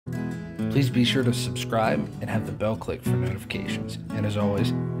Please be sure to subscribe and have the bell click for notifications. And as always,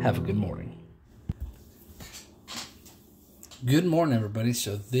 have a good morning. Good morning, everybody.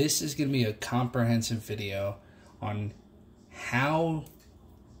 So this is going to be a comprehensive video on how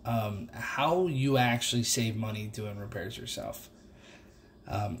you actually save money doing repairs yourself.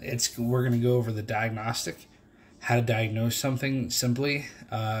 We're going to go over the diagnostic, how to diagnose something simply,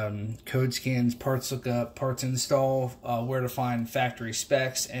 code scans, parts lookup, parts install, where to find factory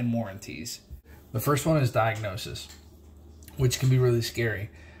specs, and warranties. The first one is diagnosis, which can be really scary,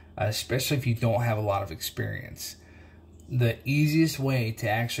 especially if you don't have a lot of experience. The easiest way to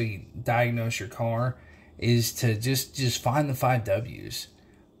actually diagnose your car is to just find the 5 W's.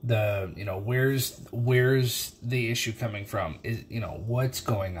 Where's the issue coming from? What's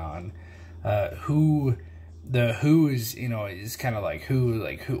going on? Who is kind of like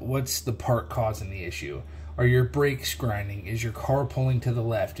who, what's the part causing the issue? Are your brakes grinding? Is your car pulling to the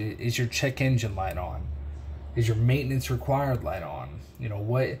left? Is your check engine light on? Is your maintenance required light on?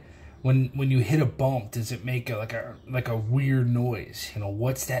 When you hit a bump, does it make a weird noise?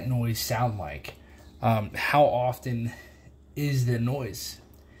 What's that noise sound like? How often is the noise?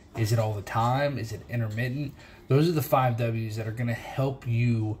 Is it all the time? Is it intermittent? Those are the 5 W's that are going to help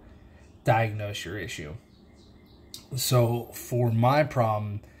you diagnose your issue. So for my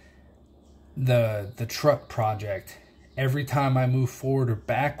problem, the truck project, every time I move forward or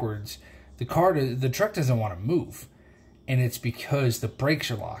backwards, the truck doesn't want to move. And it's because the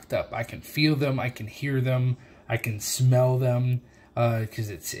brakes are locked up. I can feel them, I can hear them, I can smell them, because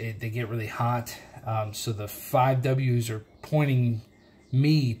they get really hot. So the 5 W's are pointing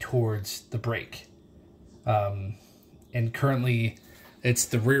me towards the brake. And currently it's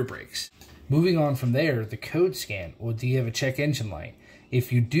the rear brakes. Moving on from there, the code scan. Well, do you have a check engine light?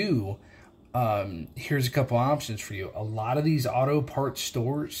 If you do, here's a couple options for you. A lot of these auto parts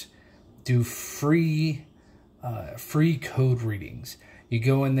stores do free code readings. You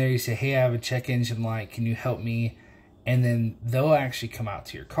go in there, you say, hey, I have a check engine light, can you help me? And then they'll actually come out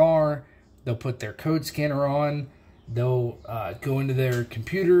to your car, they'll put their code scanner on, they'll go into their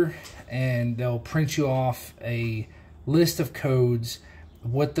computer, and they'll print you off a list of codes,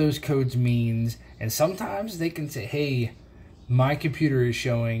 what those codes means. And sometimes they can say, hey, my computer is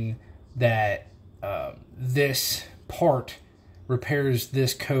showing that this part repairs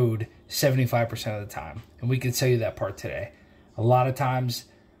this code 75% of the time, and we can sell you that part today. A lot of times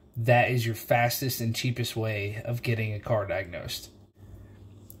that is your fastest and cheapest way of getting a car diagnosed.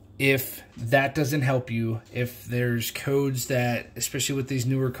 If that doesn't help you, if there's codes that, especially with these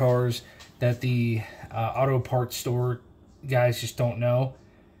newer cars, that the auto parts store guys just don't know,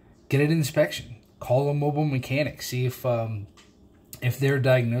 get an inspection. Call a mobile mechanic. See if their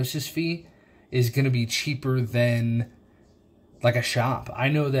diagnosis fee is going to be cheaper than like a shop. I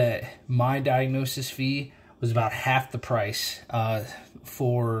know that my diagnosis fee was about half the price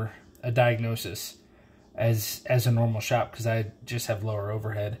for a diagnosis as a normal shop, because I just have lower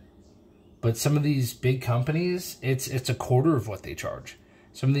overhead. But some of these big companies, it's a quarter of what they charge.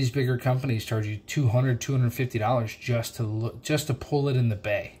 Some of these bigger companies charge you $200, $250 just to pull it in the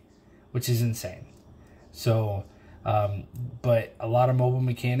bay, which is insane. So, but a lot of mobile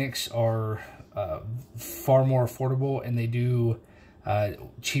mechanics are far more affordable, and they do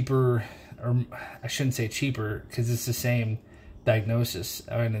cheaper, or I shouldn't say cheaper because it's the same diagnosis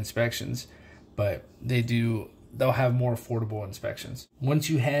and inspections, but they'll have more affordable inspections. Once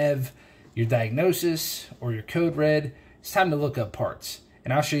you have your diagnosis or your code read, it's time to look up parts,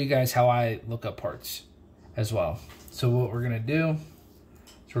 and I'll show you guys how I look up parts as well. So what we're gonna do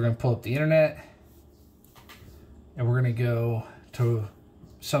is we're gonna pull up the internet, and we're gonna go to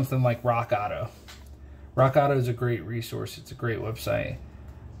something like Rock Auto. Rock Auto is a great resource. It's a great website.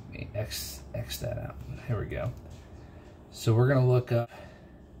 Let me X that out. Here we go. So we're going to look up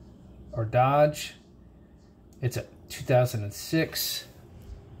our Dodge. It's a 2006.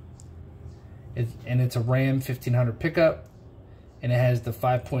 And it's a Ram 1500 pickup. And it has the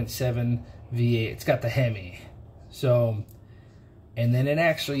 5.7 V8. It's got the Hemi. So, and then it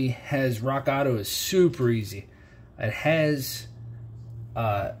actually has, Rock Auto is super easy. It has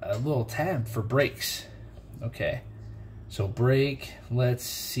a little tab for brakes. Okay, so brake, let's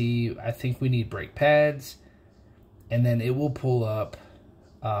see, I think we need brake pads, and then it will pull up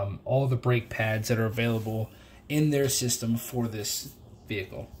all the brake pads that are available in their system for this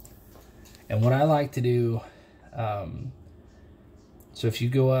vehicle. And what I like to do, so if you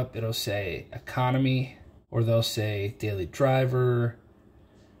go up, it'll say economy, or they'll say daily driver.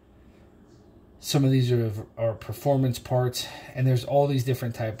 Some of these are performance parts, and there's all these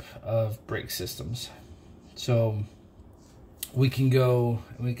different type of brake systems. So we can go,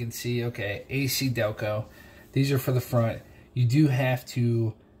 we can see, okay, AC Delco. These are for the front. You do have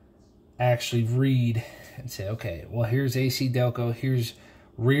to actually read and say, okay, well, here's AC Delco. Here's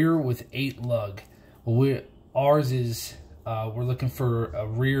rear with 8 lug. Well, ours is, we're looking for a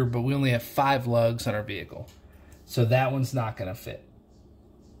rear, but we only have 5 lugs on our vehicle. So that one's not going to fit.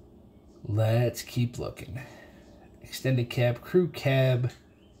 Let's keep looking. Extended cab, crew cab.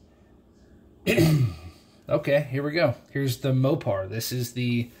 Okay, here we go. Here's the Mopar. This is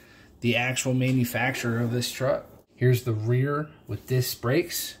the actual manufacturer of this truck. Here's the rear with disc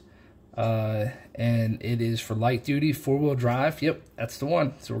brakes. And it is for light duty, 4-wheel drive. Yep, that's the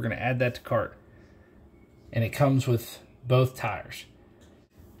one. So we're going to add that to cart. And it comes with both tires.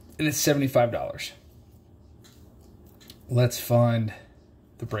 And it's $75. Let's find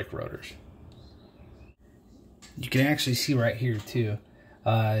the brake rotors. You can actually see right here too.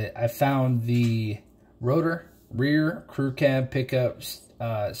 I found the rotor, rear, crew cab, pickups.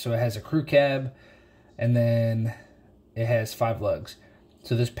 So it has a crew cab, and then it has 5 lugs.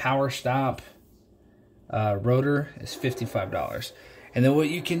 So this Power Stop rotor is $55. And then what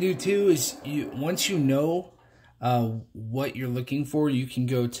you can do too is, once you know what you're looking for, you can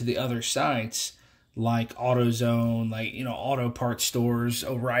go to the other sites like AutoZone, like, you know, auto parts stores,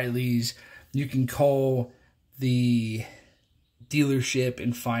 O'Reilly's. You can call the dealership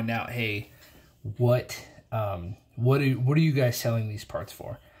and find out, hey, what are you guys selling these parts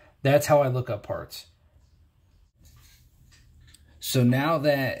for? That's how I look up parts. So now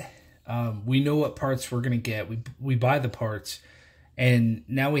that we know what parts we're going to get, we buy the parts, and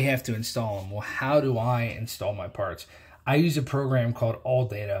now we have to install them. Well, how do I install my parts? I use a program called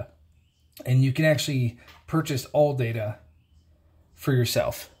ALLDATA, and you can actually purchase ALLDATA for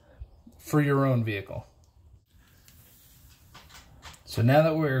yourself, for your own vehicle. So now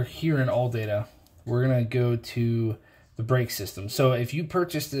that we're here in ALLDATA, we're going to go to the brake system. So if you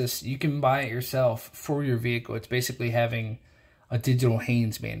purchase this, you can buy it yourself for your vehicle. It's basically having a digital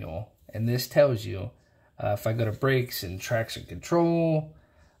Haynes manual. And this tells you, if I go to brakes and traction control,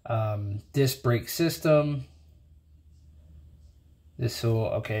 disc brake system, this will,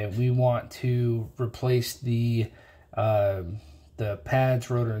 okay, we want to replace the pads,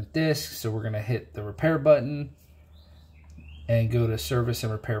 rotor, and disc. So we're going to hit the repair button and go to service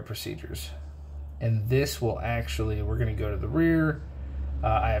and repair procedures. And this will actually, we're going to go to the rear.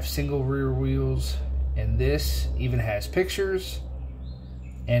 I have single rear wheels, and this even has pictures,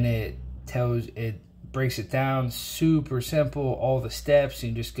 and it breaks it down, super simple, all the steps,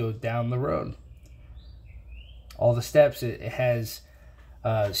 and you just go down the road. All the steps, it has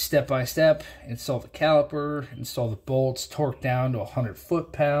step by step, install the caliper, install the bolts, torque down to 100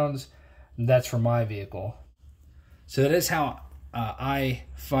 foot-pounds. That's for my vehicle. So that is how I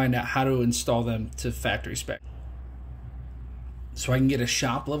find out how to install them to factory spec. So I can get a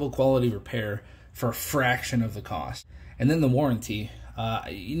shop level quality repair for a fraction of the cost. And then the warranty,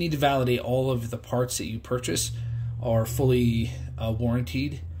 you need to validate all of the parts that you purchase are fully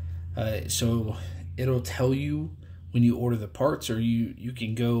warranted. So it'll tell you when you order the parts, or you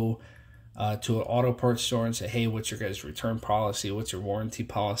can go to an auto parts store and say, hey, what's your guys' return policy? What's your warranty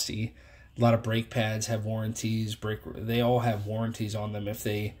policy? A lot of brake pads have warranties. They all have warranties on them if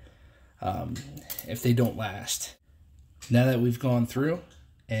they don't last. Now that we've gone through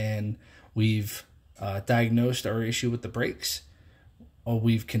and we've diagnosed our issue with the brakes, or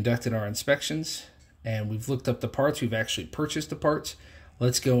we've conducted our inspections, and we've looked up the parts, we've actually purchased the parts,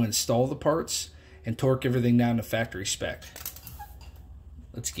 let's go install the parts and torque everything down to factory spec.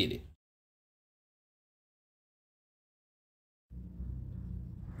 Let's get it.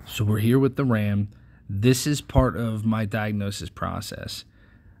 So we're here with the Ram. This is part of my diagnosis process.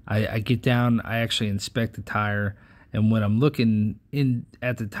 I get down, I actually inspect the tire, and when I'm looking in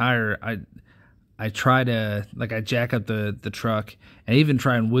at the tire, I try to, like, I jack up the truck and even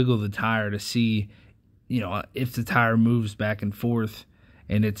try and wiggle the tire to see, you know, if the tire moves back and forth.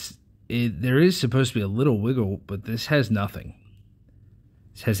 And there is supposed to be a little wiggle, but this has nothing.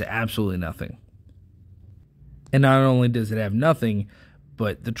 This has absolutely nothing. And not only does it have nothing,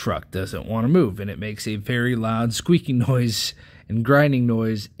 but the truck doesn't want to move, and it makes a very loud squeaking noise and grinding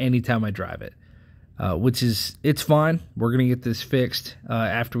noise anytime I drive it, which is, it's fine. We're going to get this fixed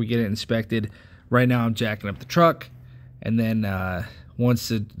after we get it inspected. Right now I'm jacking up the truck, and then once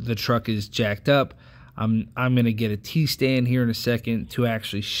the truck is jacked up, I'm going to get a T-stand here in a second to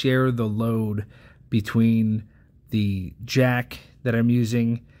actually share the load between the jack that I'm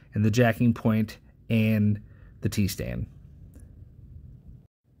using and the jacking point and the T-stand.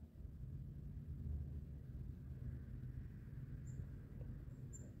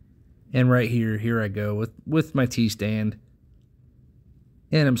 And right here I go with my T-stand.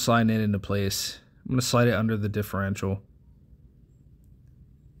 And I'm sliding it into place. I'm going to slide it under the differential.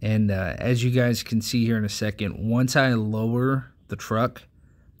 And as you guys can see here in a second, once I lower the truck,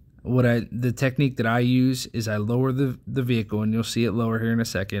 the technique that I use is I lower the vehicle, and you'll see it lower here in a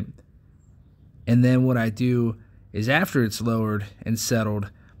second. And then what I do is after it's lowered and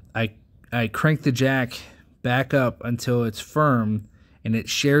settled, I crank the jack back up until it's firm and it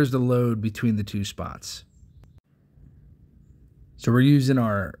shares the load between the two spots. So we're using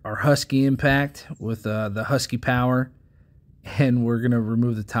our Husky impact with the Husky power, and we're going to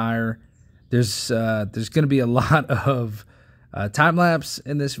remove the tire. There's going to be a lot of time lapse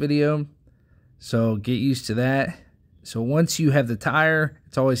in this video, so get used to that. So once you have the tire,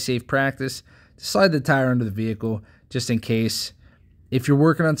 it's always safe practice to slide the tire under the vehicle just in case. If you're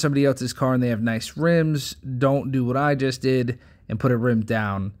working on somebody else's car and they have nice rims, don't do what I just did and put a rim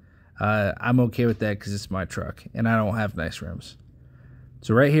down. I'm okay with that because it's my truck and I don't have nice rims.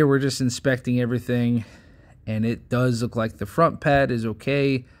 So right here we're just inspecting everything, and it does look like the front pad is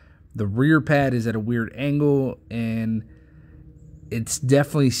okay. The rear pad is at a weird angle, and it's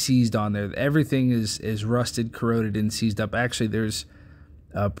definitely seized on there. Everything is rusted, corroded, and seized up. Actually, there's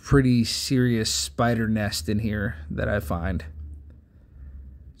a pretty serious spider nest in here that I find.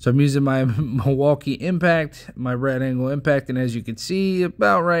 So I'm using my Milwaukee impact, my red angle impact, and as you can see,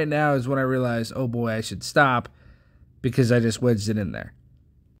 about right now is when I realized, oh boy, I should stop because I just wedged it in there.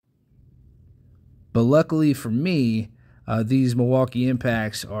 But luckily for me, these Milwaukee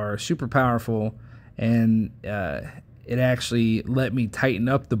impacts are super powerful, and it actually let me tighten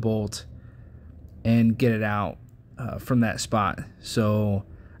up the bolt and get it out from that spot. So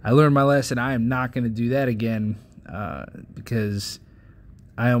I learned my lesson. I am not going to do that again because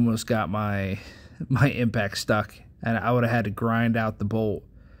I almost got my impact stuck, and I would have had to grind out the bolt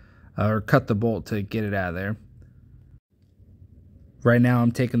or cut the bolt to get it out of there. Right now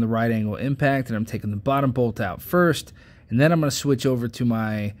I'm taking the right angle impact, and I'm taking the bottom bolt out first, and then I'm going to switch over to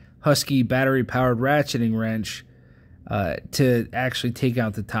my Husky battery powered ratcheting wrench to actually take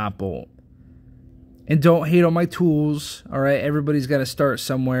out the top bolt. And don't hate on my tools, alright? Everybody's got to start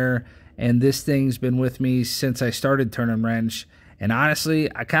somewhere, and this thing's been with me since I started turning wrench, and honestly,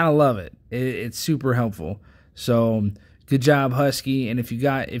 I kind of love it. It's super helpful. So good job, Husky. And if you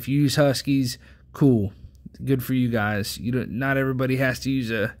use Huskies, cool. Good for you guys. Not everybody has to use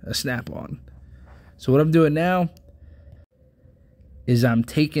a Snap-on. So what I'm doing now is I'm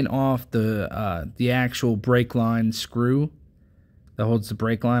taking off the actual brake line screw that holds the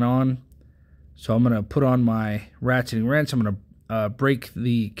brake line on. So I'm going to put on my ratcheting wrench. I'm going to break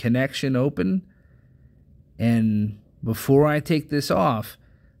the connection open, and before I take this off,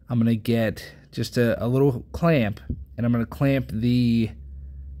 I'm going to get just a little clamp, and I'm going to clamp the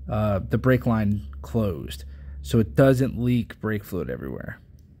brake line closed so it doesn't leak brake fluid everywhere.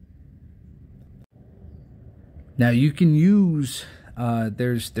 Now you can use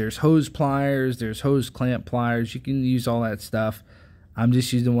there's hose pliers, there's hose clamp pliers. You can use all that stuff. I'm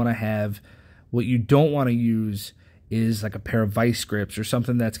just using what I have. What you don't want to use is like a pair of vice grips or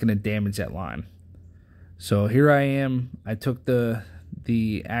something that's going to damage that line. So here I am. I took the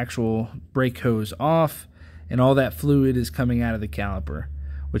actual brake hose off, and all that fluid is coming out of the caliper,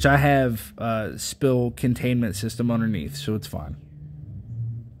 which I have a spill containment system underneath, so it's fine.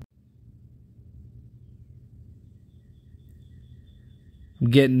 I'm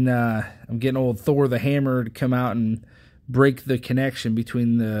getting old Thor the Hammer to come out and break the connection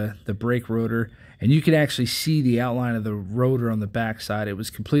between the brake rotor, and you can actually see the outline of the rotor on the backside. It was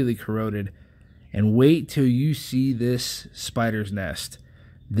completely corroded. And wait till you see this spider's nest.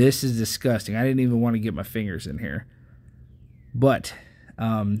 This is disgusting. I didn't even want to get my fingers in here. But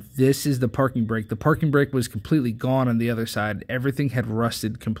this is the parking brake. The parking brake was completely gone on the other side. Everything had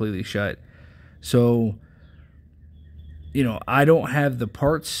rusted completely shut. So, you know, I don't have the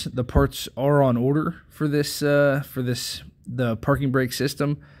parts. The parts are on order for the parking brake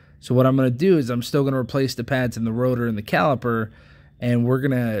system. So what I'm going to do is I'm still going to replace the pads in the rotor and the caliper, and we're going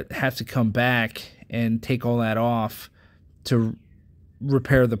to have to come back and take all that off to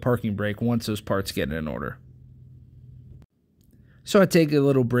repair the parking brake once those parts get in order. So I take a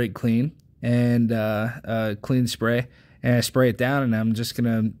little brake clean and clean spray, and I spray it down, and I'm just going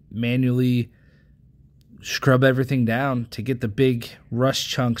to manually scrub everything down to get the big rust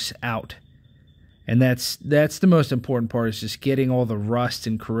chunks out. And that's the most important part, is just getting all the rust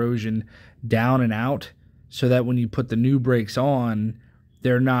and corrosion down and out, so that when you put the new brakes on,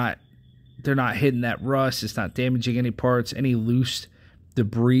 they're not hitting that rust. It's not damaging any parts, any loose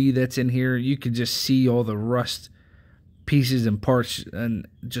debris that's in here. You can just see all the rust pieces and parts and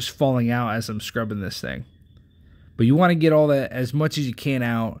just falling out as I'm scrubbing this thing. But you want to get all that, as much as you can,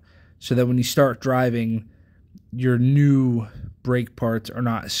 out so that when you start driving, your new brake parts are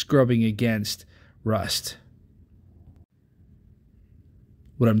not scrubbing against rust.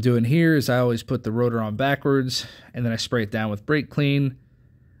 What I'm doing here is I always put the rotor on backwards, and then I spray it down with brake clean.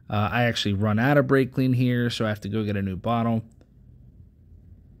 I actually run out of brake clean here, so I have to go get a new bottle.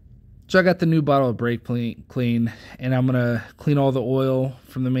 So I got the new bottle of brake clean, and I'm going to clean all the oil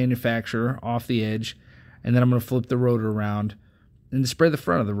from the manufacturer off the edge, and then I'm going to flip the rotor around and spray the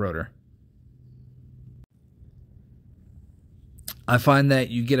front of the rotor. I find that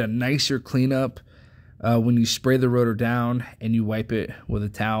you get a nicer cleanup when you spray the rotor down and you wipe it with a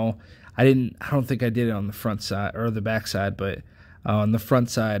towel. I don't think I did it on the front side or the back side, but on the front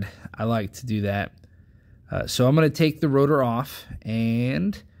side, I like to do that. So I'm going to take the rotor off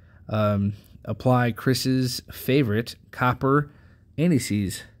and apply Chris's favorite copper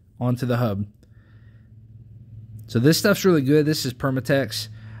anti-seize onto the hub. So this stuff's really good. This is Permatex.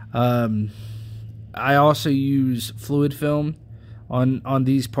 I also use fluid film on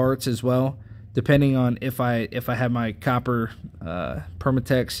these parts as well, depending on if I have my copper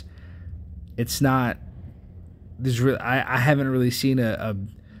Permatex. It's not, I haven't really seen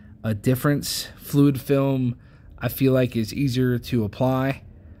a difference. Fluid film, I feel like, is easier to apply,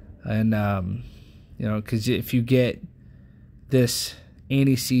 and you know, because if you get this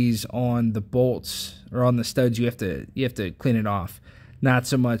anti-seize on the bolts or on the studs, you have to clean it off. Not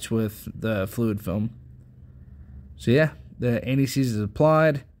so much with the fluid film. So yeah, the anti-seize is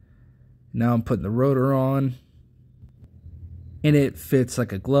applied. Now I'm putting the rotor on, and it fits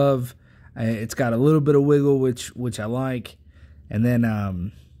like a glove. It's got a little bit of wiggle, which I like. And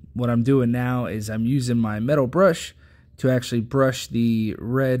then what I'm doing now is I'm using my metal brush to actually brush the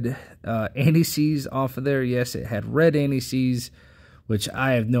red anti-seize off of there. Yes, it had red anti-seize, which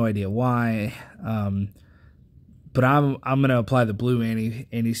I have no idea why. But I'm gonna apply the blue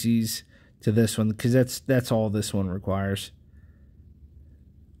anti-seize to this one, because that's all this one requires.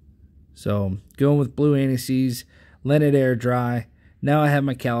 So going with blue anti-seize, let it air dry. Now I have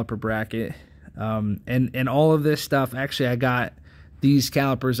my caliper bracket, and all of this stuff. Actually, I got these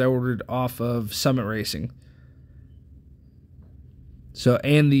calipers I ordered off of Summit Racing. So,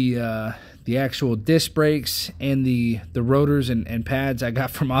 and the actual disc brakes and the rotors and pads I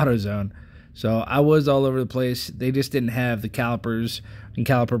got from AutoZone. So I was all over the place. They just didn't have the calipers and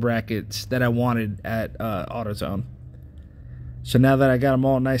caliper brackets that I wanted at AutoZone. So now that I got them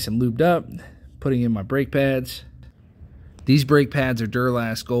all nice and lubed up, putting in my brake pads. These brake pads are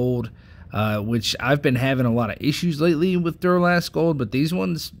Duralast Gold, which I've been having a lot of issues lately with Duralast Gold, but these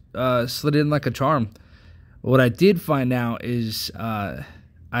ones slid in like a charm. What I did find out is I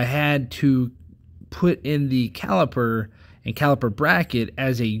had to put in the caliper and caliper bracket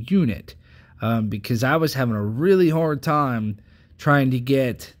as a unit, because I was having a really hard time trying to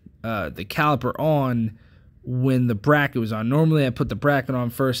get the caliper on when the bracket was on. Normally I put the bracket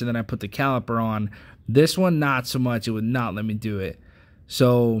on first and then I put the caliper on. This one, not so much. It would not let me do it.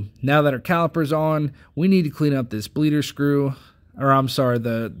 So now that our caliper's on, we need to clean up this bleeder screw, or I'm sorry,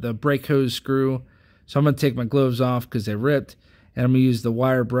 the brake hose screw. So I'm going to take my gloves off because they ripped, and I'm going to use the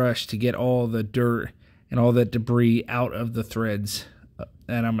wire brush to get all the dirt and all that debris out of the threads,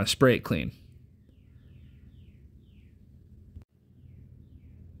 and I'm going to spray it clean.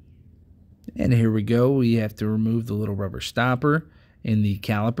 And here we go. We have to remove the little rubber stopper in the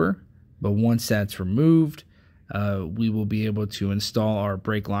caliper. But once that's removed, we will be able to install our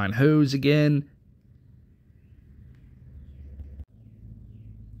brake line hose again.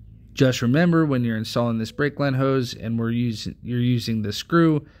 Just remember, when you're installing this brake line hose and you're using the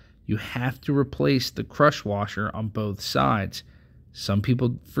screw, you have to replace the crush washer on both sides. Some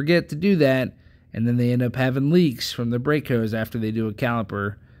people forget to do that, and then they end up having leaks from the brake hose after they do a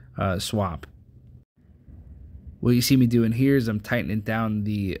caliper swap. What you see me doing here is I'm tightening down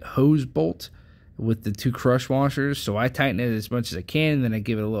the hose bolt with the two crush washers. So I tighten it as much as I can, and then I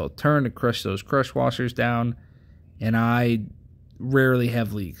give it a little turn to crush those crush washers down, and I rarely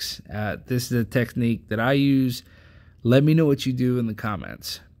have leaks. This is a technique that I use. Let me know what you do in the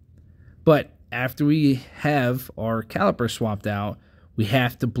comments. But after we have our caliper swapped out, we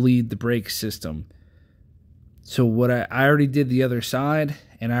have to bleed the brake system. So what I already did the other side,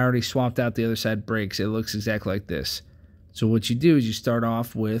 and I already swapped out the other side brakes. It looks exactly like this. So what you do is you start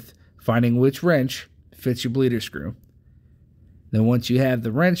off with finding which wrench fits your bleeder screw. Then once you have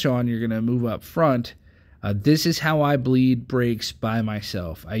the wrench on, you're going to move up front. This is how I bleed brakes by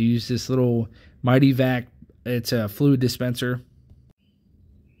myself. I use this little Mighty Vac. It's a fluid dispenser.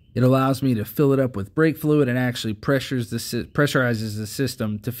 It allows me to fill it up with brake fluid and actually pressurizes the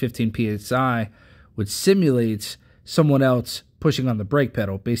system to 15 psi, which simulates someone else pushing on the brake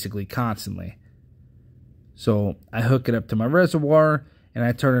pedal basically constantly. So I hook it up to my reservoir and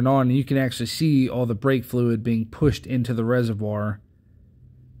I turn it on, and you can actually see all the brake fluid being pushed into the reservoir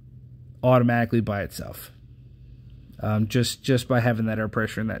automatically by itself, just by having that air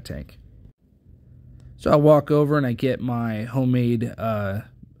pressure in that tank. So I walk over and I get my homemade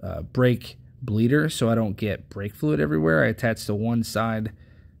brake bleeder so I don't get brake fluid everywhere. I attach the one side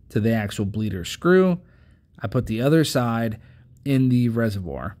to the actual bleeder screw. I put the other side in the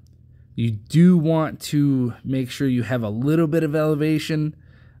reservoir. You do want to make sure you have a little bit of elevation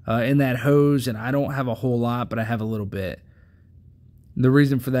in that hose, and I don't have a whole lot, but I have a little bit. The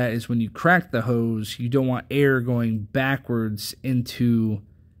reason for that is when you crack the hose, you don't want air going backwards into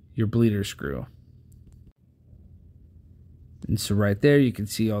your bleeder screw. And so right there you can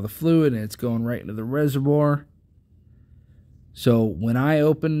see all the fluid, and it's going right into the reservoir. So when I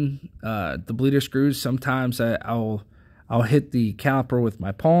open the bleeder screws, sometimes I'll hit the caliper with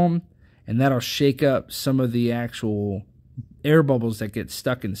my palm, and that'll shake up some of the actual air bubbles that get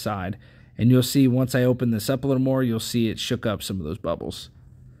stuck inside. And you'll see once I open this up a little more, you'll see it shook up some of those bubbles.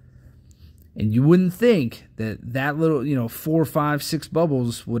 And you wouldn't think that little, 4, 5, 6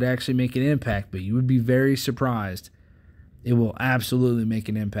 bubbles would actually make an impact, but you would be very surprised. It will absolutely make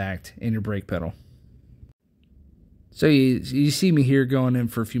an impact in your brake pedal. So you see me here going in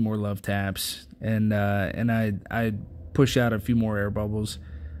for a few more love taps, and I push out a few more air bubbles.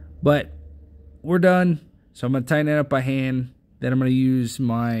 But we're done, so I'm going to tighten it up by hand. Then I'm going to use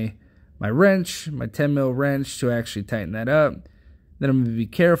my wrench, my 10 mil wrench, to actually tighten that up. Then I'm going to be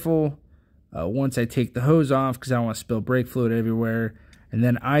careful once I take the hose off, because I don't want to spill brake fluid everywhere. And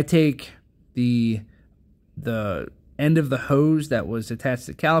then I take the end of the hose that was attached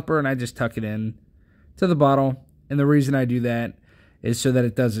to the caliper, and I just tuck it in to the bottle. And the reason I do that is so that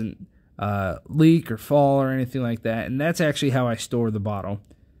it doesn't leak or fall or anything like that. And that's actually how I store the bottle.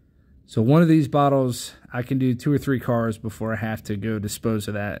 So one of these bottles, I can do 2 or 3 cars before I have to go dispose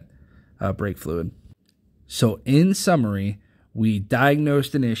of that brake fluid. So in summary, we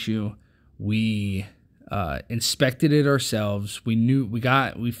diagnosed an issue. We inspected it ourselves.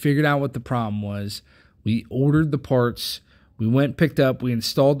 We figured out what the problem was. We ordered the parts. We went, picked up, we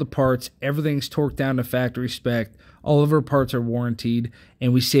installed the parts. Everything's torqued down to factory spec. All of our parts are warranted,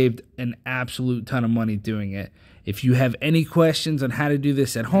 and we saved an absolute ton of money doing it. If you have any questions on how to do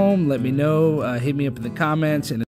this at home, let me know. Hit me up in the comments. And